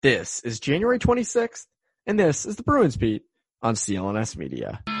This is January 26th, and this is the Bruins Beat on CLNS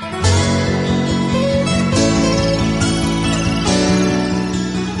Media.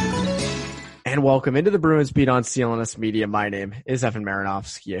 And welcome into the Bruins Beat on CLNS Media. My name is Evan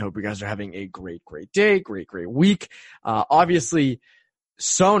Marinovsky. I hope you guys are having a great day, great week. Obviously,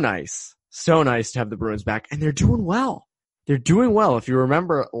 so nice to have the Bruins back, and they're doing well. They're doing well. If you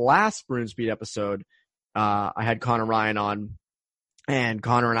remember last Bruins Beat episode, I had Connor Ryan on, and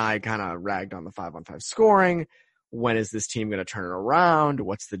Connor and I kind of ragged on the 5-on-5 scoring. When is this team going to turn it around?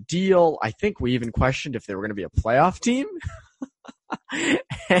 What's the deal? I think we even questioned if they were going to be a playoff team.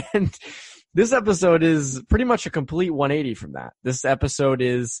 And this episode is pretty much a complete 180 from that. This episode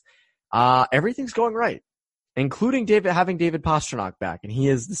is everything's going right, including having David Pastrnak back. And he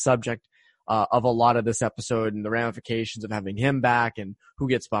is the subject of a lot of this episode and the ramifications of having him back and who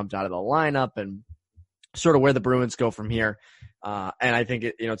gets bumped out of the lineup and sort of where the Bruins go from here. And I think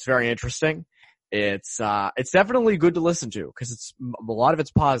it's very interesting. It's definitely good to listen to because a lot of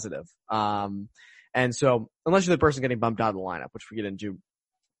it's positive. And so unless you're the person getting bumped out of the lineup, which we get into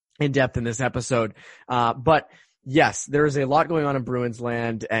in depth in this episode. But yes, there is a lot going on in Bruins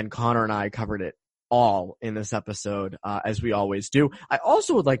land, and Connor and I covered it all in this episode, as we always do. I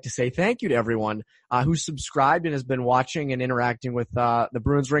also would like to say thank you to everyone, who subscribed and has been watching and interacting with, the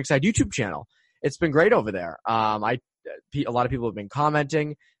Bruins Rinkside YouTube channel. It's been great over there. A lot of people have been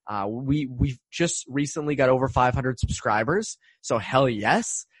commenting. We've just recently got over 500 subscribers. So hell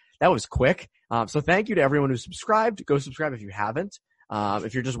yes, that was quick. So thank you to everyone who subscribed. Go subscribe if you haven't.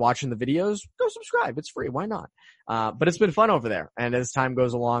 If you're just watching the videos, go subscribe. It's free. Why not? But it's been fun over there. And as time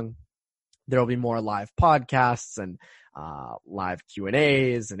goes along, there'll be more live podcasts and live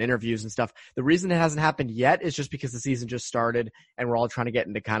Q&As and interviews and stuff. The reason it hasn't happened yet is just because the season just started and we're all trying to get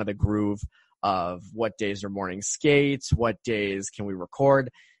into kind of the groove of what days are morning skates, what days can we record.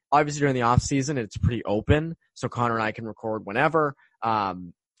 Obviously during the off season, it's pretty open, so Connor and I can record whenever.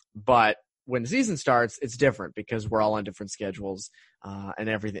 But when the season starts, it's different because we're all on different schedules, and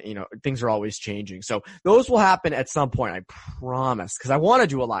everything, things are always changing. So those will happen at some point, I promise, because I want to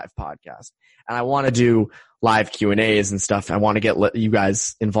do a live podcast and I want to do live Q&As and stuff. I want to get you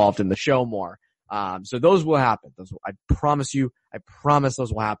guys involved in the show more. So those will happen. I promise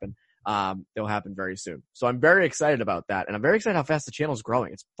those will happen. They'll happen very soon. So I'm very excited about that. And I'm very excited how fast the channel is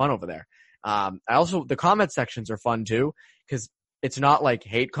growing. It's fun over there. The comment sections are fun too, because it's not like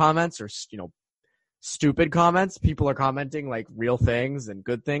hate comments or, stupid comments. People are commenting like real things and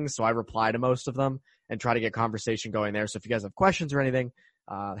good things. So I reply to most of them and try to get conversation going there. So if you guys have questions or anything,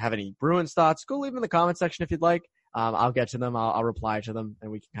 have any Bruins thoughts, go leave them in the comment section if you'd like. I'll get to them. I'll reply to them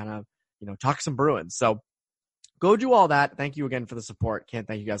and we can kind of, talk some Bruins. So go do all that. Thank you again for the support. Can't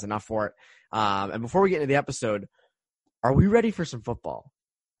thank you guys enough for it. And before we get into the episode, are we ready for some football?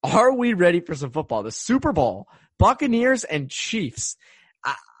 The Super Bowl, Buccaneers and Chiefs.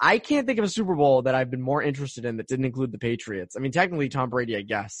 I can't think of a Super Bowl that I've been more interested in that didn't include the Patriots. I mean, technically Tom Brady, I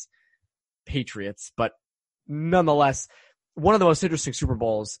guess, Patriots, but nonetheless, one of the most interesting Super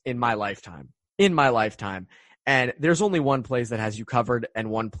Bowls in my lifetime. And there's only one place that has you covered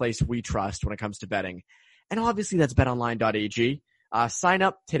and one place we trust when it comes to betting. And obviously that's betonline.ag. Sign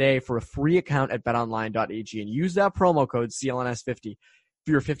up today for a free account at betonline.ag and use that promo code CLNS50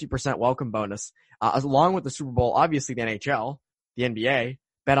 for your 50% welcome bonus. Along with the Super Bowl, obviously the NHL, the NBA,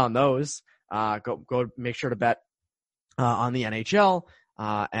 bet on those. Go make sure to bet on the NHL.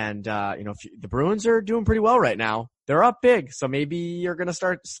 The Bruins are doing pretty well right now. They're up big, so maybe you're going to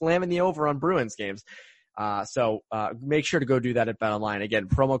start slamming the over on Bruins games. So make sure to go do that at BetOnline. Again,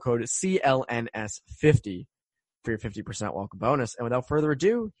 promo code CLNS50 for your 50% welcome bonus. And without further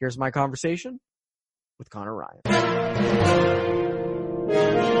ado, here's my conversation with Connor Ryan.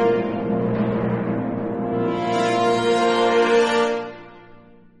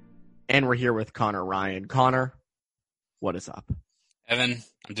 And we're here with Connor Ryan. Connor, what is up? Evan,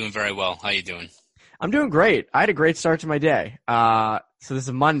 I'm doing very well. How you doing? I'm doing great. I had a great start to my day. So this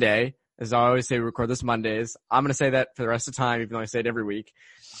is Monday. As I always say, we record this Mondays. I'm going to say that for the rest of the time, even though I say it every week.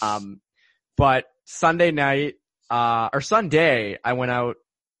 But Sunday night, or Sunday, I went out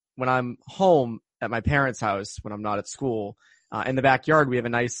when I'm home at my parents' house, when I'm not at school. In the backyard, we have a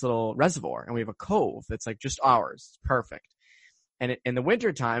nice little reservoir and we have a cove that's like just ours. It's perfect. And in the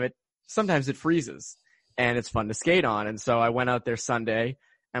wintertime, sometimes it freezes and it's fun to skate on. And so I went out there Sunday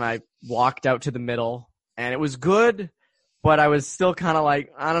and I walked out to the middle and it was good, but I was still kind of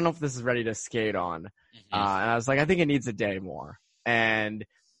like, I don't know if this is ready to skate on. And I was like, I think it needs a day more. And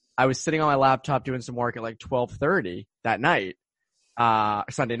I was sitting on my laptop doing some work at like 12:30 that night,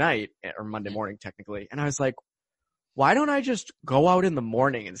 Sunday night or Monday morning technically. And I was like, why don't I just go out in the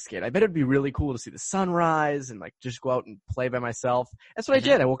morning and skate? I bet it'd be really cool to see the sunrise and like just go out and play by myself. That's what I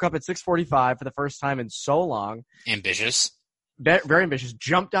did. I woke up at 6:45 for the first time in so long. Ambitious. Very ambitious.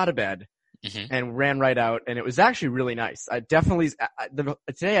 Jumped out of bed and ran right out, and it was actually really nice. I definitely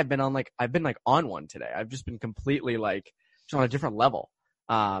today I've been on one today. I've just been completely like just on a different level.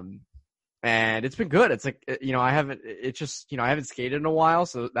 And it's been good. It's like, I haven't skated in a while,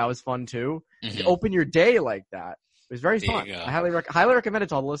 so that was fun too. To open your day like that. It was very fun. I highly recommend it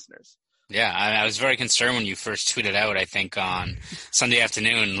to all the listeners. Yeah, I was very concerned when you first tweeted out, I think on Sunday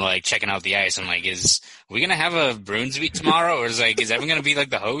afternoon, like checking out the ice. I'm like, are we going to have a Bruins beat tomorrow? Or is Evan going to be like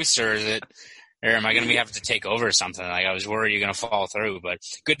the host, or am I going to be having to take over or something? Like, I was worried you're going to fall through, but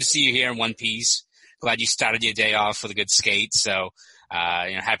good to see you here in one piece. Glad you started your day off with a good skate. So,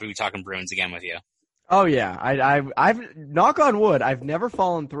 happy to be talking Bruins again with you. Oh yeah, I've knock on wood, I've never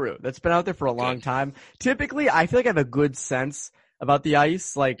fallen through. That's been out there for a long time. Typically, I feel like I have a good sense about the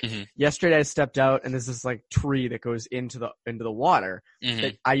ice. Like yesterday, I stepped out and there's this like tree that goes into the water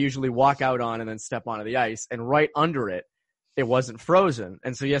that I usually walk out on and then step onto the ice. And right under it, it wasn't frozen.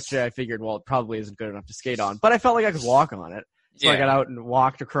 And so yesterday, I figured, well, it probably isn't good enough to skate on. But I felt like I could walk on it, so I got out and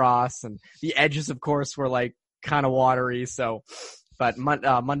walked across. And the edges, of course, were like kind of watery. So. But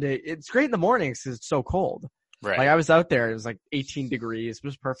Monday, it's great in the mornings because it's so cold. Right. Like I was out there, it was like 18 degrees. It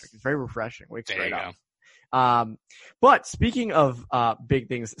was perfect. It's very refreshing. Wakes right up. But speaking of big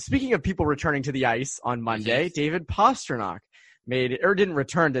things, speaking of people returning to the ice on Monday, David Pastrnak didn't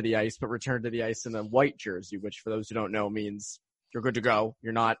return to the ice, but returned to the ice in a white jersey, which for those who don't know means you're good to go.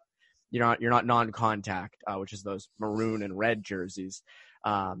 You're not non-contact, which is those maroon and red jerseys.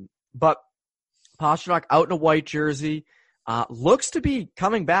 But Pastrnak out in a white jersey. Looks to be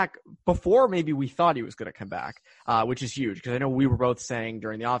coming back before maybe we thought he was going to come back, which is huge because I know we were both saying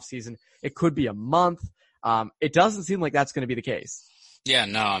during the offseason it could be a month. It doesn't seem like that's going to be the case. Yeah,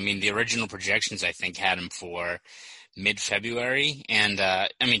 no, I mean, the original projections, I think, had him for mid-February. And,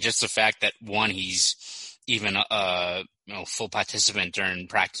 just the fact that, one, he's even a full participant during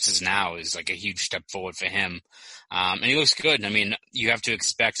practices now is like a huge step forward for him. And he looks good. I mean, you have to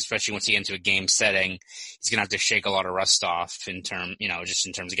expect, especially once you get into a game setting, he's going to have to shake a lot of rust off just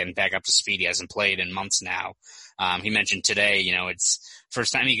in terms of getting back up to speed. He hasn't played in months now. He mentioned today, it's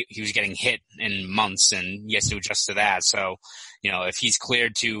first time he was getting hit in months and he has to adjust to that. So, if he's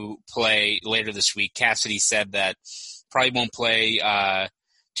cleared to play later this week, Cassidy said that probably won't play,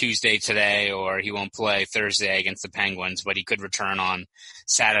 Tuesday today, or he won't play Thursday against the Penguins, but he could return on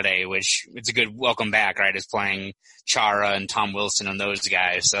Saturday, which it's a good welcome back, right? Is playing Chara and Tom Wilson and those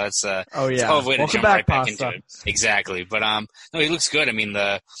guys. So that's a hell of a way to jump right back into it. Exactly. But no, he looks good. I mean,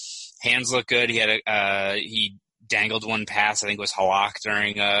 the hands look good. He dangled one pass, I think it was Halak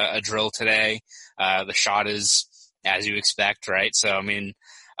during a drill today. The shot is as you expect, right? So I mean,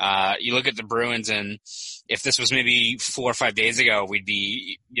 you look at the Bruins, and if this was maybe 4 or 5 days ago, we'd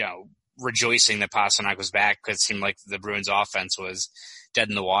be, rejoicing that Pastrnak was back because it seemed like the Bruins offense was dead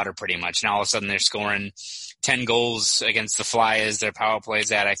in the water pretty much. Now all of a sudden they're scoring 10 goals against the Flyers. Their power play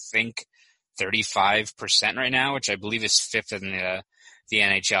is at, I think, 35% right now, which I believe is fifth in the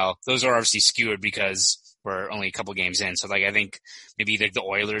NHL. Those are obviously skewed because we're only a couple games in. So like, I think maybe like the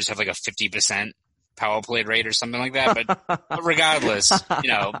Oilers have like a 50% power play rate or something like that. But regardless,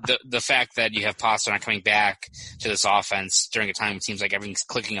 the fact that you have Pastrnak coming back to this offense during a time it seems like everything's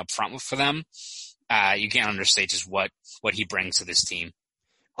clicking up front for them, you can't understate just what he brings to this team.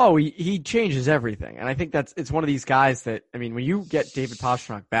 Oh, he changes everything. And I think it's one of these guys that, I mean, when you get David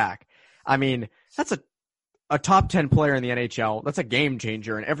Pastrnak back, I mean, that's a top 10 player in the NHL. That's a game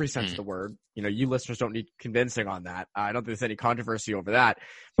changer in every sense of the word. You listeners don't need convincing on that. I don't think there's any controversy over that.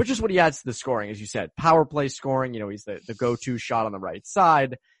 But just what he adds to the scoring, as you said, power play scoring. He's the go-to shot on the right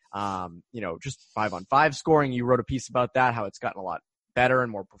side. Just 5-on-5 scoring. You wrote a piece about that, how it's gotten a lot better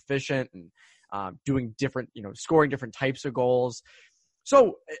and more proficient and doing different, scoring different types of goals.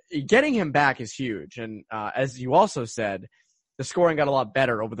 So getting him back is huge. And as you also said, the scoring got a lot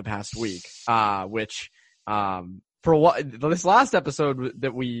better over the past week, which for this last episode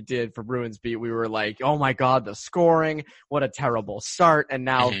that we did for Bruins Beat, we were like, oh my God, the scoring, what a terrible start. And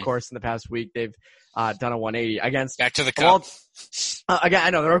now, of course, in the past week, they've done a 180 against back to the cup. Again,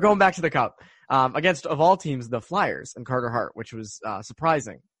 I know they're going back to the cup against, of all teams, the Flyers and Carter Hart, which was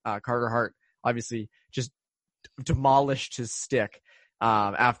surprising. Carter Hart obviously just demolished his stick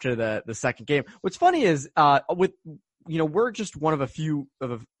after the second game. What's funny is we're just one of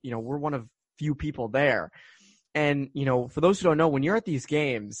we're one of few people there. And, for those who don't know, when you're at these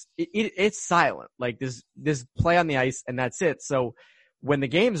games, it's silent. Like there's play on the ice and that's it. So when the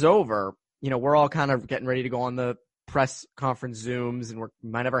game's over, we're all kind of getting ready to go on the press conference Zooms and we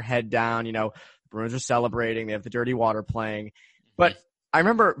might have our head down, Bruins are celebrating. They have the Dirty Water playing. But I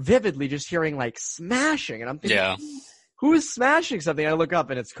remember vividly just hearing like smashing, and I'm thinking, who is smashing something? I look up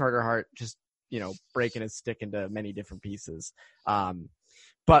and it's Carter Hart just, breaking his stick into many different pieces.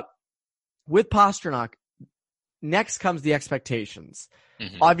 But with Pastrnak, next comes the expectations.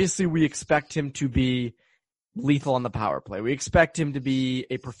 Mm-hmm. Obviously, we expect him to be lethal on the power play. We expect him to be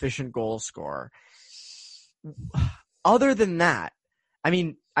a proficient goal scorer. Other than that, I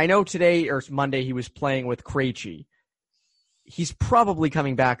mean, I know today or Monday he was playing with Krejci. He's probably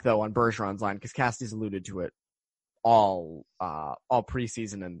coming back though on Bergeron's line because Cassidy's alluded to it all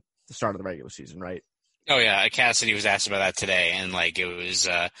preseason and the start of the regular season, right? Oh yeah, Cassidy was asked about that today, and like it was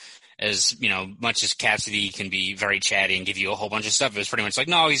as much as Cassidy can be very chatty and give you a whole bunch of stuff, it was pretty much like,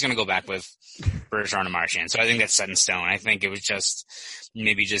 no, he's going to go back with Bergeron and Marchand. So I think that's set in stone. I think it was just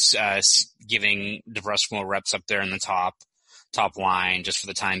maybe just giving DeBrusk more reps up there in the top line just for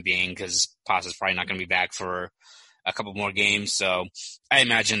the time being because Pasta's probably not going to be back for a couple more games. So I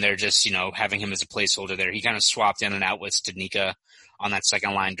imagine they're just, having him as a placeholder there. He kind of swapped in and out with Studnicka on that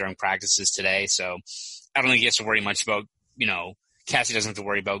second line during practices today. So I don't think he has to worry much about, Cassidy doesn't have to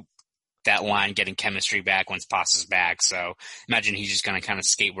worry about that line getting chemistry back once Pasta's back. So imagine he's just going to kind of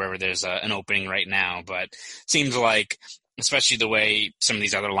skate wherever there's an opening right now. But seems like, especially the way some of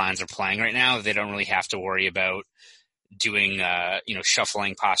these other lines are playing right now, they don't really have to worry about doing,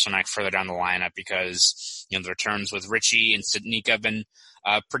 shuffling Pastrnak further down the lineup because, the returns with Ritchie and Studnicka have been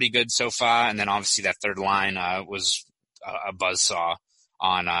pretty good so far. And then obviously that third line was a buzzsaw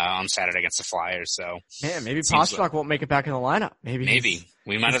on Saturday against the Flyers. So man, maybe Pastrnak won't make it back in the lineup. Maybe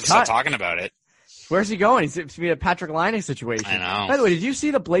we might have to start talking about it. Where's he going? He's to be a Patrick Laine situation. I know. By the way, did you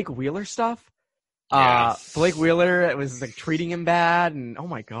see the Blake Wheeler stuff? Yeah. Blake Wheeler, it was like treating him bad, and oh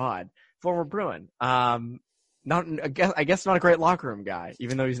my god, former Bruin. I guess not a great locker room guy,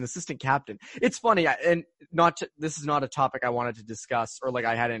 even though he's an assistant captain. It's funny, and this is not a topic I wanted to discuss or like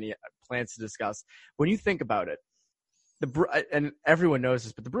I had any plans to discuss. When you think about it, and everyone knows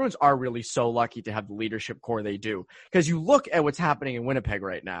this, but the Bruins are really so lucky to have the leadership core they do. Because you look at what's happening in Winnipeg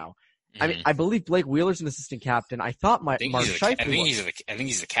right now. Mm-hmm. I mean, I believe Blake Wheeler's an assistant captain. I thought Mark Scheifele. I think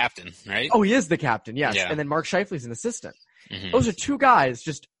he's the captain, right? Oh, he is the captain, yes. Yeah. And then Mark Scheifele's an assistant. Mm-hmm. Those are two guys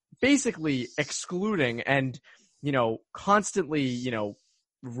just basically excluding and, constantly,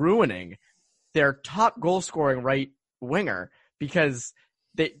 ruining their top goal scoring right winger because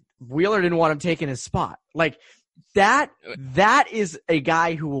Wheeler didn't want him taking his spot. Like, that is a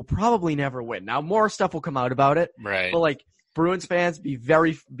guy who will probably never win. Now, more stuff will come out about it. Right. But like Bruins fans, be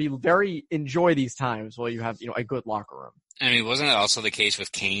very enjoy these times while you have, a good locker room. I mean, wasn't that also the case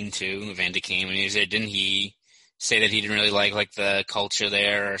with Kane too? Evander Kane, when he was there, didn't he say that he didn't really like the culture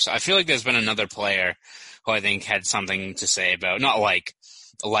there? So I feel like there's been another player who I think had something to say about, not like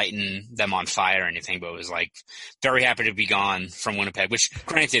lighting them on fire or anything, but was like very happy to be gone from Winnipeg, which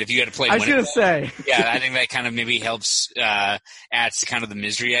granted, if you had to play Winnipeg, I was going to say. Yeah, I think that kind of maybe helps, adds to kind of the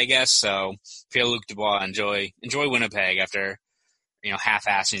misery, I guess. So Pierre-Luc Dubois, enjoy Winnipeg after,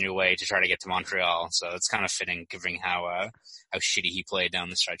 half-assing your way to try to get to Montreal. So it's kind of fitting given how shitty he played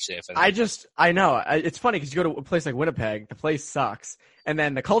down the stretch there. I know. It's funny because you go to a place like Winnipeg, the place sucks, and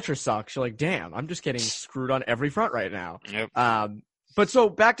then the culture sucks. You're like, damn, I'm just getting screwed on every front right now. Yep. But so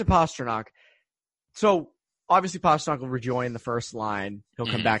back to Pastrnak. So obviously Pastrnak will rejoin the first line. He'll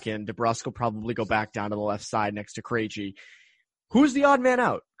come back in. DeBrusk will probably go back down to the left side next to Krejci. Who's the odd man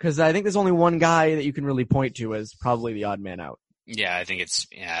out? Because I think there's only one guy that you can really point to as probably the odd man out. Yeah, I think it's,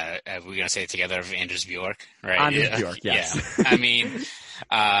 we're going to say it together of Anders Bjork, right? Anders Bjork, yes. Yeah. I mean,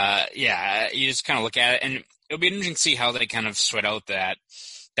 you just kind of look at it, and it'll be interesting to see how they kind of sweat out that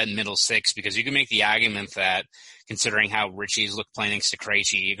middle six, because you can make the argument that considering how Ritchie's looked playing next to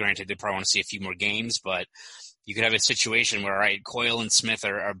Krejci, granted they probably want to see a few more games, but you could have a situation where, right, Coyle and Smith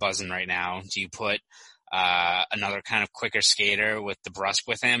are buzzing right now. Do you put another kind of quicker skater with DeBrusk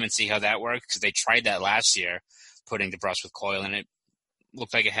with him and see how that works? Because they tried that last year, putting DeBrusk with Coyle, and it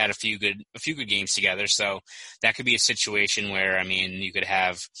looked like it had a few good games together. So that could be a situation where, I mean, you could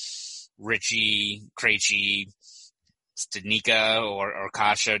have Ritchie, Krejci, Studnicka or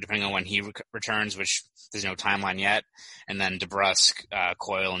Kasha, depending on when he returns, which there's no timeline yet, and then DeBrusk,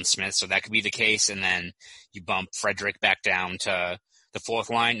 Coyle, and Smith. So that could be the case, and then you bump Frederic back down to the fourth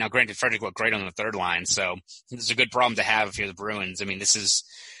line. Now, granted, Frederic looked great on the third line, so this is a good problem to have if you're the Bruins. I mean,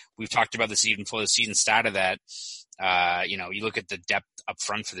 we've talked about this even before the season started, that You look at the depth up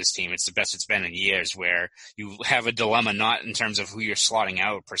front for this team. It's the best it's been in years, where you have a dilemma, not in terms of who you're slotting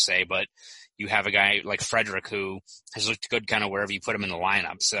out per se, but you have a guy like Frederick who has looked good kind of wherever you put him in the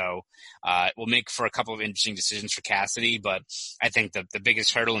lineup. So, it will make for a couple of interesting decisions for Cassidy, but I think the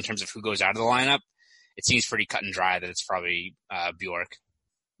biggest hurdle in terms of who goes out of the lineup, it seems pretty cut and dry that it's probably, Bjork.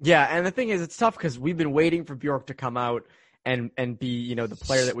 Yeah. And the thing is, it's tough because we've been waiting for Bjork to come out and be, the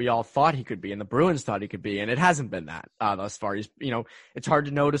player that we all thought he could be and the Bruins thought he could be. And it hasn't been that, thus far. He's, it's hard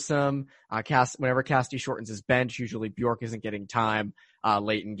to notice him. Whenever Cassidy shortens his bench, usually Bjork isn't getting time,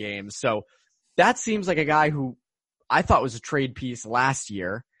 late in games. So that seems like a guy who I thought was a trade piece last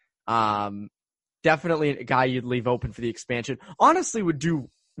year. Definitely a guy you'd leave open for the expansion. Honestly, would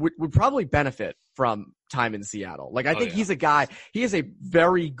probably benefit from time in Seattle. Like, I think he's a guy, he is a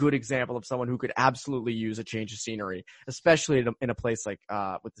very good example of someone who could absolutely use a change of scenery, especially in a place like,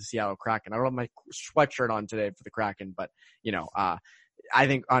 with the Seattle Kraken. I don't have my sweatshirt on today for the Kraken, but, I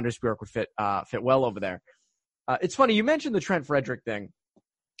think Anders Bjork would fit well over there. It's funny, you mentioned the Trent Frederick thing,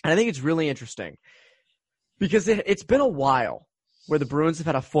 and I think it's really interesting because it's been a while where the Bruins have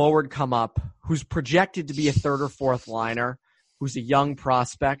had a forward come up who's projected to be a third or fourth liner, who's a young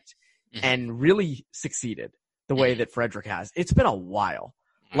prospect, and really succeeded the way that Frederick has. It's been a while.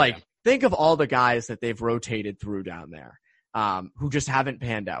 Think of all the guys that they've rotated through down there, who just haven't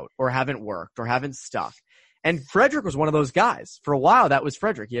panned out or haven't worked or haven't stuck. And Frederick was one of those guys. For a while, that was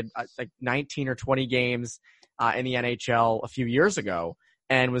Frederick. He had 19 or 20 games in the NHL a few years ago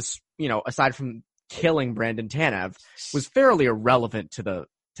and was, aside from killing Brandon Tanev, was fairly irrelevant to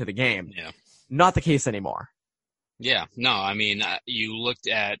the game. Yeah. Not the case anymore. Yeah. No, I mean, you looked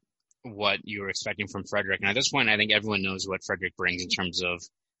at what you were expecting from Frederick. And at this point, I think everyone knows what Frederick brings in terms of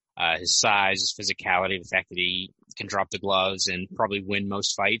his size, his physicality, the fact that he can drop the gloves and probably win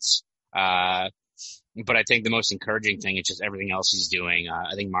most fights. But I think the most encouraging thing is just everything else he's doing.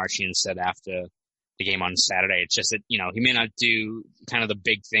 I think Marchand said after the game on Saturday, it's just that, he may not do kind of the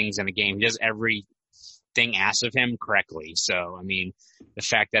big things in the game. He does everything asked of him correctly. So, I mean, the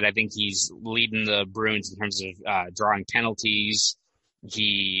fact that I think he's leading the Bruins in terms of drawing penalties.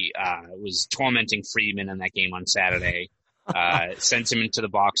 He was tormenting Friedman in that game on Saturday. Sent him into the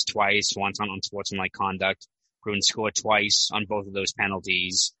box twice, once on unsportsmanlike conduct. Bruins scored twice on both of those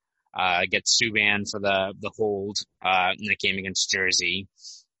penalties. Gets Subban for the hold in the game against Jersey.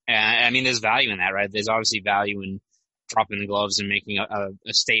 And I mean, there's value in that, right? There's obviously value in dropping the gloves and making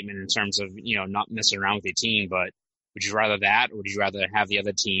a statement in terms of, not messing around with your team. But would you rather that, or would you rather have the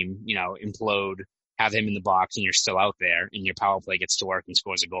other team, implode, have him in the box and you're still out there and your power play gets to work and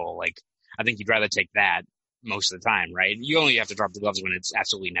scores a goal? Like, I think you'd rather take that most of the time, right? You only have to drop the gloves when it's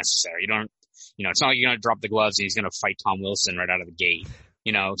absolutely necessary. You don't, it's not like you're going to drop the gloves and he's going to fight Tom Wilson right out of the gate,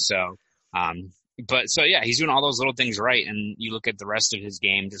 so, so yeah, he's doing all those little things right. And you look at the rest of his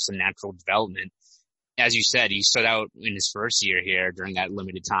game, just a natural development. As you said, he stood out in his first year here during that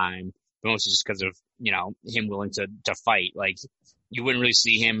limited time, but mostly just because of, him willing to fight. Like, you wouldn't really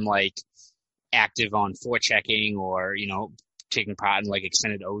see him active on forechecking or, taking part in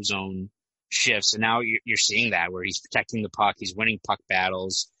extended ozone shifts. And now you're seeing that where he's protecting the puck. He's winning puck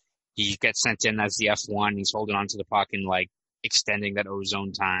battles. He gets sent in as the F1. He's holding on to the puck and extending that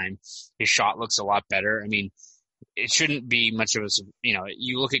ozone time. His shot looks a lot better. I mean, it shouldn't be much of a,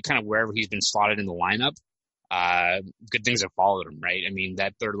 you look at kind of wherever he's been slotted in the lineup, good things have followed him, right? I mean,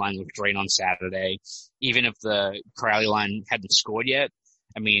 that third line looked great on Saturday. Even if the Crowley line hadn't scored yet,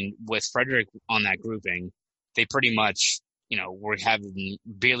 I mean, with Frederick on that grouping, they pretty much, were having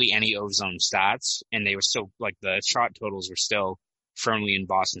barely any ozone stats, and they were still, the shot totals were still firmly in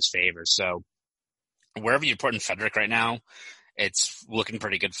Boston's favor. So wherever you're putting Frederick right now, it's looking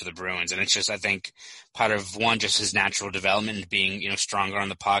pretty good for the Bruins. And it's just, I think, part of just his natural development and being, stronger on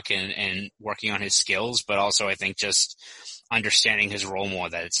the puck and working on his skills, but also I think just understanding his role more,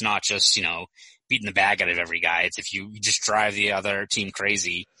 that it's not just, beating the bag out of every guy. It's if you just drive the other team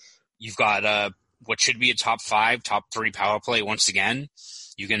crazy, you've got what should be a top 5, top 3 power play. Once again,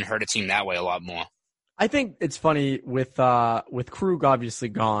 you can hurt a team that way a lot more. I think it's funny with Krug obviously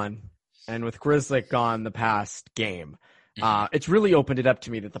gone and with Grzelcyk gone the past game. It's really opened it up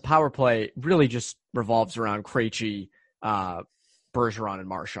to me that the power play really just revolves around Krejci, Bergeron, and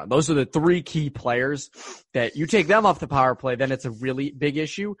Marchand. Those are the 3 key players that you take them off the power play, then it's a really big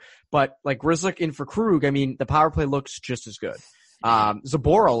issue. But Grzelcyk in for Krug, I mean, the power play looks just as good.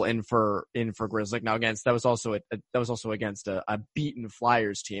 Zaboral in for Grzelcyk. Now against that was also against a beaten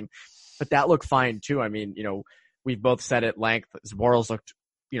Flyers team, but that looked fine too. I mean, we've both said at length, Zaboral's looked,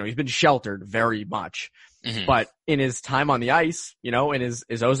 he's been sheltered very much, but in his time on the ice, in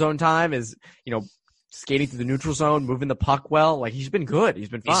his ozone time, skating through the neutral zone, moving the puck well. Like, he's been good. He's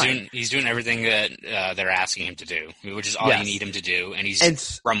been fine. He's doing everything that they're asking him to do, which is all you need him to do, and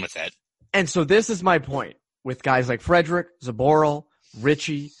he's run with it. And so this is my point with guys like Frederic, Zboril,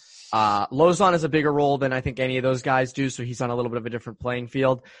 Ritchie. Lauzon has a bigger role than I think any of those guys do, so he's on a little bit of a different playing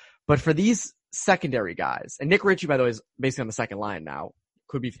field. But for these secondary guys, and Nick Ritchie, by the way, is basically on the second line now.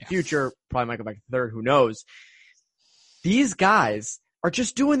 Could be for the future. Probably might go back to third. Who knows? These guys are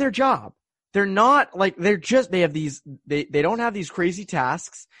just doing their job. They're not like, they don't have these crazy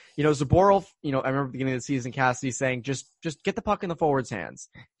tasks. You know, Zboril, I remember at the beginning of the season, Cassidy saying, just get the puck in the forward's hands.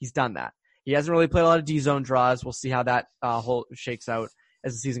 He's done that. He hasn't really played a lot of D-zone draws. We'll see how that whole shakes out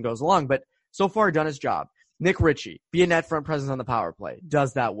as the season goes along. But so far, done his job. Nick Ritchie, be a net front presence on the power play,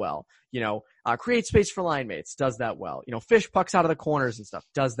 does that well. Create space for line mates, does that well. Fish pucks out of the corners and stuff,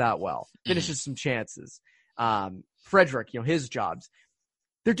 does that well. Finishes some chances. Frederic, his jobs.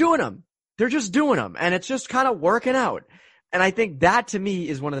 They're doing them. They're just doing them, and it's just kind of working out. And I think that, to me,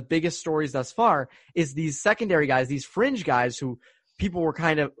 is one of the biggest stories thus far, is these secondary guys, these fringe guys who people were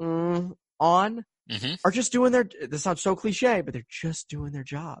kind of on, are just doing this sounds so cliche, but they're just doing their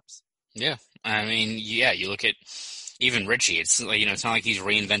jobs. Yeah. I mean, you look at even Ritchie, it's like, it's not like he's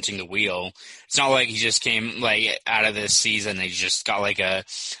reinventing the wheel. It's not like he just came out of this season and he just got a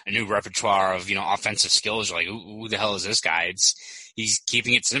new repertoire of, offensive skills. You're like, who the hell is this guy? He's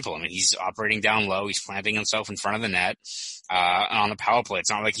keeping it simple. I mean, he's operating down low. He's planting himself in front of the net, on the power play.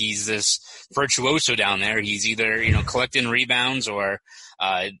 It's not like he's this virtuoso down there. He's either, collecting rebounds or,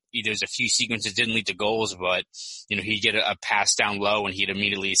 there's a few sequences didn't lead to goals, but, he'd get a pass down low and he'd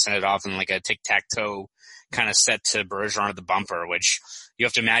immediately send it off in a tic-tac-toe kind of set to Bergeron at the bumper, which you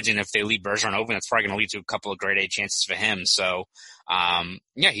have to imagine if they leave Bergeron open, that's probably going to lead to a couple of grade A chances for him. So,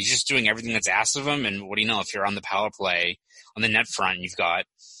 he's just doing everything that's asked of him. And what do you know, if you're on the power play on the net front, you've got,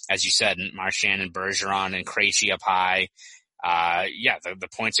 as you said, Marchand and Bergeron and Krejci up high. The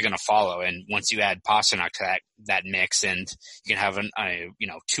points are going to follow. And once you add Pastrnak to that mix, and you can have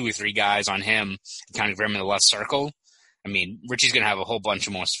 2 or 3 guys on him, kind of him in the left circle. I mean, Richie's going to have a whole bunch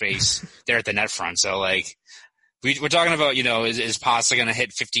of more space there at the net front. So we're talking about, is Pasta going to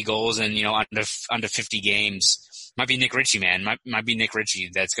hit 50 goals in, under 50 games? Might be Nick Ritchie, man. Might be Nick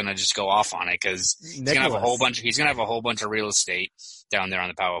Ritchie that's going to just go off on it, because he's going to have a whole bunch of real estate down there on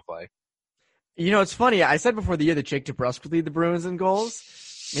the power play. It's funny. I said before the year that Jake DeBrusk would lead the Bruins in goals.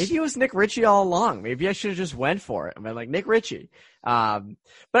 Maybe it was Nick Ritchie all along. Maybe I should have just went for it. I mean, Nick Ritchie. But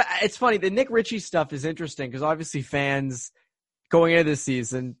it's funny. The Nick Ritchie stuff is interesting because obviously fans going into this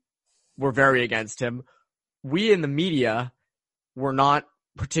season were very against him. We in the media were not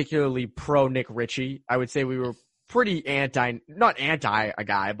particularly pro Nick Ritchie. I would say we were pretty not anti a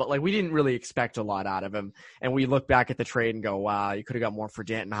guy, but we didn't really expect a lot out of him. And we look back at the trade and go, wow, you could have got more for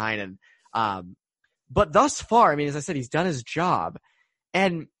Danton Heinen. But thus far, I mean, as I said, he's done his job.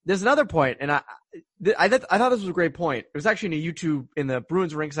 And there's another point, and I thought this was a great point. It was actually in a YouTube, in the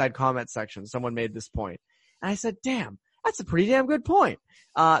Bruins Rinkside comment section, someone made this point. And I said, damn, that's a pretty damn good point.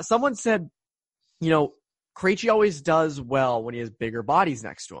 Someone said, Krejci always does well when he has bigger bodies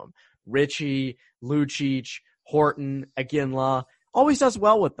next to him. Ritchie, Lucic, Horton, Iginla, always does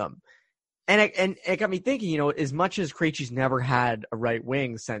well with them. And it got me thinking, as much as Krejci's never had a right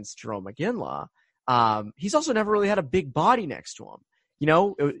wing since Jerome Iginla, he's also never really had a big body next to him.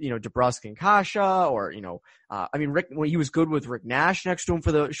 DeBrusk and Kasha, or, Rick, when he was good with Rick Nash next to him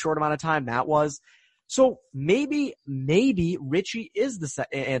for the short amount of time that was. So maybe Ritchie is the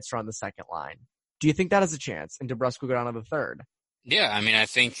answer on the second line. Do you think that has a chance? And DeBrusk will go down to the third? Yeah, I mean, I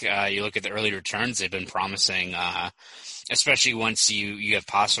think you look at the early returns, they've been promising, especially once you have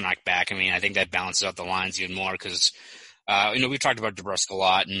Pastrnak back. I mean, I think that balances out the lines even more because, we've talked about DeBrusk a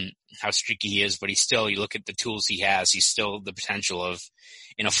lot and how streaky he is, but you look at the tools he has, he's still the potential of,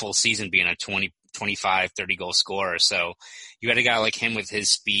 in a full season, being a 20, 25, 30 goal scorer. So you got a guy like him with his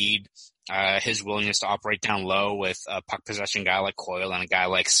speed, his willingness to operate down low with a puck possession guy like Coyle and a guy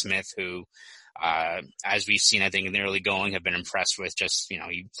like Smith who, as we've seen, I think in the early going, have been impressed with just,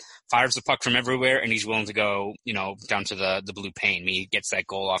 he fires the puck from everywhere and he's willing to go, down to the blue paint. I mean, he gets that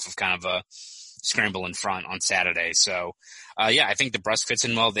goal off of kind of a scramble in front on Saturday. So, I think DeBrusk fits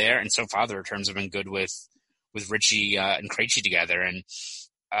in well there. And so far the returns have been good with Ritchie, and Krejci together. And,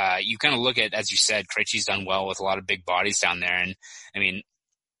 you kind of look at, as you said, Krejci's done well with a lot of big bodies down there. And I mean,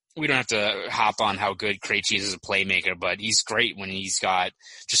 we don't have to hop on how good Krejci is as a playmaker, but he's great when he's got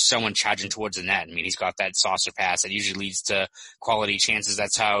just someone charging towards the net. I mean, he's got that saucer pass that usually leads to quality chances.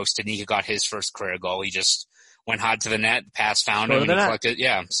 That's how Studnicka got his first career goal. He just went hard to the net, pass found him, and he collected.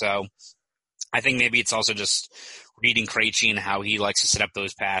 Yeah, so I think maybe it's also just reading Krejci and how he likes to set up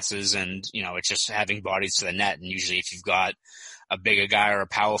those passes, and it's just having bodies to the net. And usually, if you've got a bigger guy or a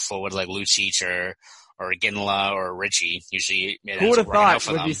power forward like Lucic or Ginla or Ritchie, usually who would have thought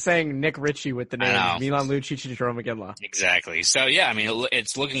would be saying Nick Ritchie with the name Milan Lucic and Jarome Iginla? Exactly. So yeah, I mean,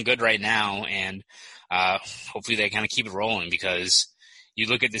 it's looking good right now, and hopefully they kind of keep it rolling, because you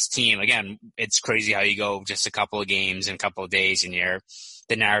look at this team again. It's crazy how you go just a couple of games in a couple of days and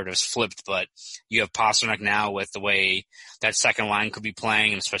the narrative's flipped, but you have Pastrnak now with the way that second line could be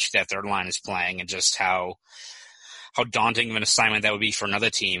playing, and especially that third line is playing, and just how daunting of an assignment that would be for another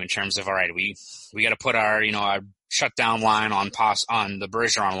team in terms of, all right, we got to put our shutdown line on the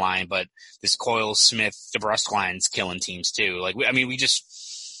Bergeron line, but this Coyle, Smith, DeBrusk line's killing teams too.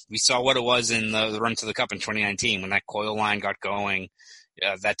 We saw what it was in the run to the Cup in 2019 when that Coyle line got going.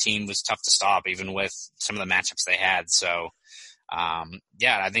 That team was tough to stop, even with some of the matchups they had. So,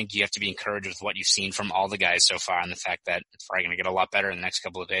 I think you have to be encouraged with what you've seen from all the guys so far, and the fact that it's probably going to get a lot better in the next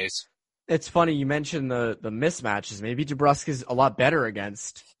couple of days. It's funny you mentioned the mismatches. Maybe DeBrusk is a lot better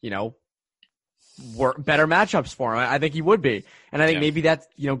against, better matchups for him. I think he would be. And I think maybe that,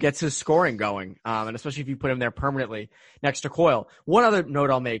 gets his scoring going. And especially if you put him there permanently next to Coyle. One other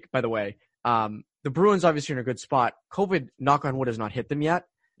note I'll make, by the way, the Bruins obviously are in a good spot. COVID, knock on wood, has not hit them yet.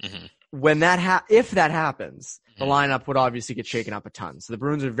 Mm-hmm. When if that happens, the lineup would obviously get shaken up a ton. So the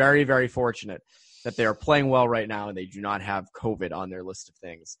Bruins are very, very fortunate that they are playing well right now and they do not have COVID on their list of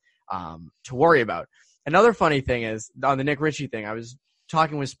things to worry about. Another funny thing is, on the Nick Ritchie thing, I was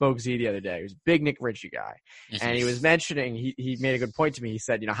talking with Spoke Z the other day. He was a big Nick Ritchie guy. Mm-hmm. And he was mentioning, he made a good point to me. He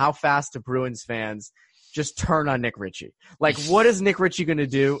said, how fast do Bruins fans just turn on Nick Ritchie? Like, what is Nick Ritchie going to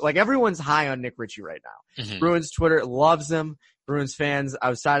do? Like, everyone's high on Nick Ritchie right now. Mm-hmm. Bruins Twitter loves him. Bruins fans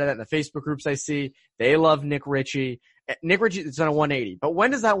outside of that in the Facebook groups I see, they love Nick Ritchie. Nick Ritchie, it's on a 180. But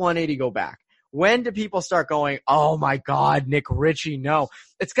when does that 180 go back? When do people start going, oh my God, Nick Ritchie? No.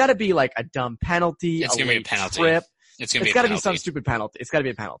 It's got to be like a dumb penalty, it's a gonna be a penalty. Trip. It's got to be some stupid penalty. It's got to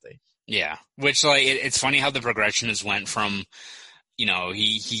be a penalty. Yeah. Which, it's funny how the progression has went from,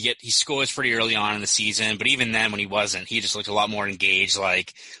 he scores pretty early on in the season, but even then when he wasn't, he just looked a lot more engaged.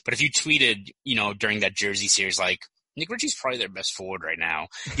 But if you tweeted, during that Jersey series, Nick Ritchie's probably their best forward right now,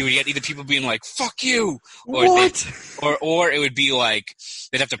 you would get either people being like, fuck you, or or it would be like,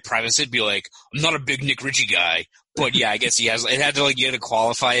 they'd have to preface it, be like, I'm not a big Nick Ritchie guy, but yeah, I guess he has, you had to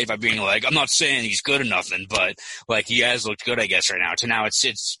qualify it by being like, I'm not saying he's good or nothing, but he has looked good, I guess, right now. To now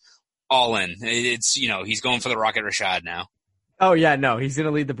it's all in. It's, he's going for the Rocket Rashad now. Oh yeah, no, he's going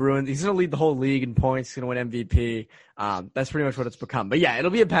to lead the Bruins. He's going to lead the whole league in points. He's going to win MVP. That's pretty much what it's become. But yeah,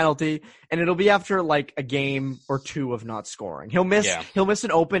 it'll be a penalty, and it'll be after a game or two of not scoring. He'll miss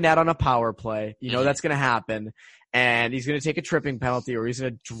an open net on a power play. That's going to happen, and he's going to take a tripping penalty, or he's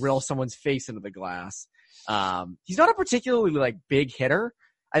going to drill someone's face into the glass. He's not a particularly big hitter.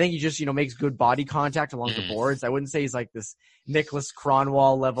 I think he just makes good body contact along the boards. I wouldn't say he's like this Nicholas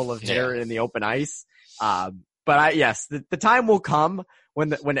Kronwall level of hitter in the open ice. But the time will come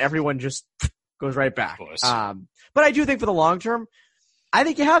when everyone just goes right back. But I do think for the long term, I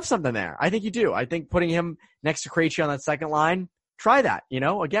think you have something there. I think you do. I think putting him next to Krejci on that second line, try that,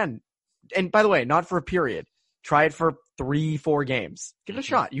 again. And by the way, not for a period. Try it for 3-4 games. Give it a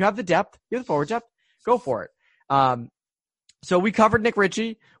shot. You have the depth. You have the forward depth. Go for it. So we covered Nick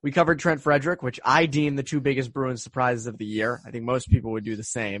Ritchie. We covered Trent Frederic, which I deem the two biggest Bruins surprises of the year. I think most people would do the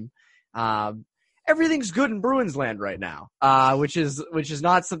same. Everything's good in Bruins land right now, which is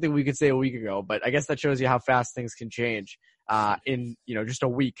not something we could say a week ago, but I guess that shows you how fast things can change, in, just a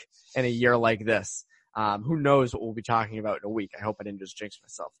week in a year like this. Who knows what we'll be talking about in a week. I hope I didn't just jinx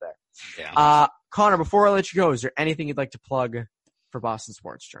myself there. Yeah. Connor, before I let you go, is there anything you'd like to plug for Boston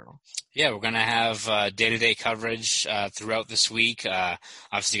Sports Journal? Yeah, we're going to have day-to-day coverage throughout this week.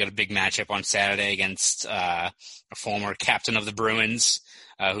 Obviously got a big matchup on Saturday against a former captain of the Bruins,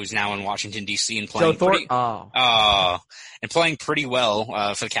 who's now in Washington, D.C. and playing playing pretty well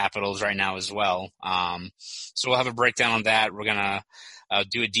for the Capitals right now as well. So we'll have a breakdown on that. We're going to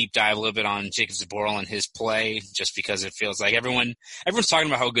do a deep dive a little bit on Jakub Zboril and his play, just because it feels like everyone's talking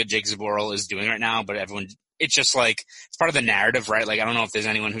about how good Jakub Zboril is doing right now, but it's just it's part of the narrative, right? I don't know if there's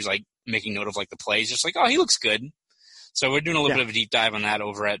anyone who's making note of the plays, just oh, he looks good. So we're doing a little bit of a deep dive on that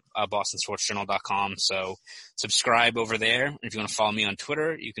over at BostonSportsJournal.com. So subscribe over there. If you want to follow me on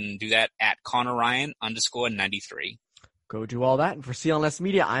Twitter, you can do that at ConnorRyan_93. Go do all that. And for CLNS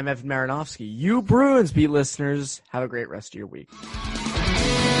Media, I'm Evan Marinovsky. You Bruins beat listeners, have a great rest of your week.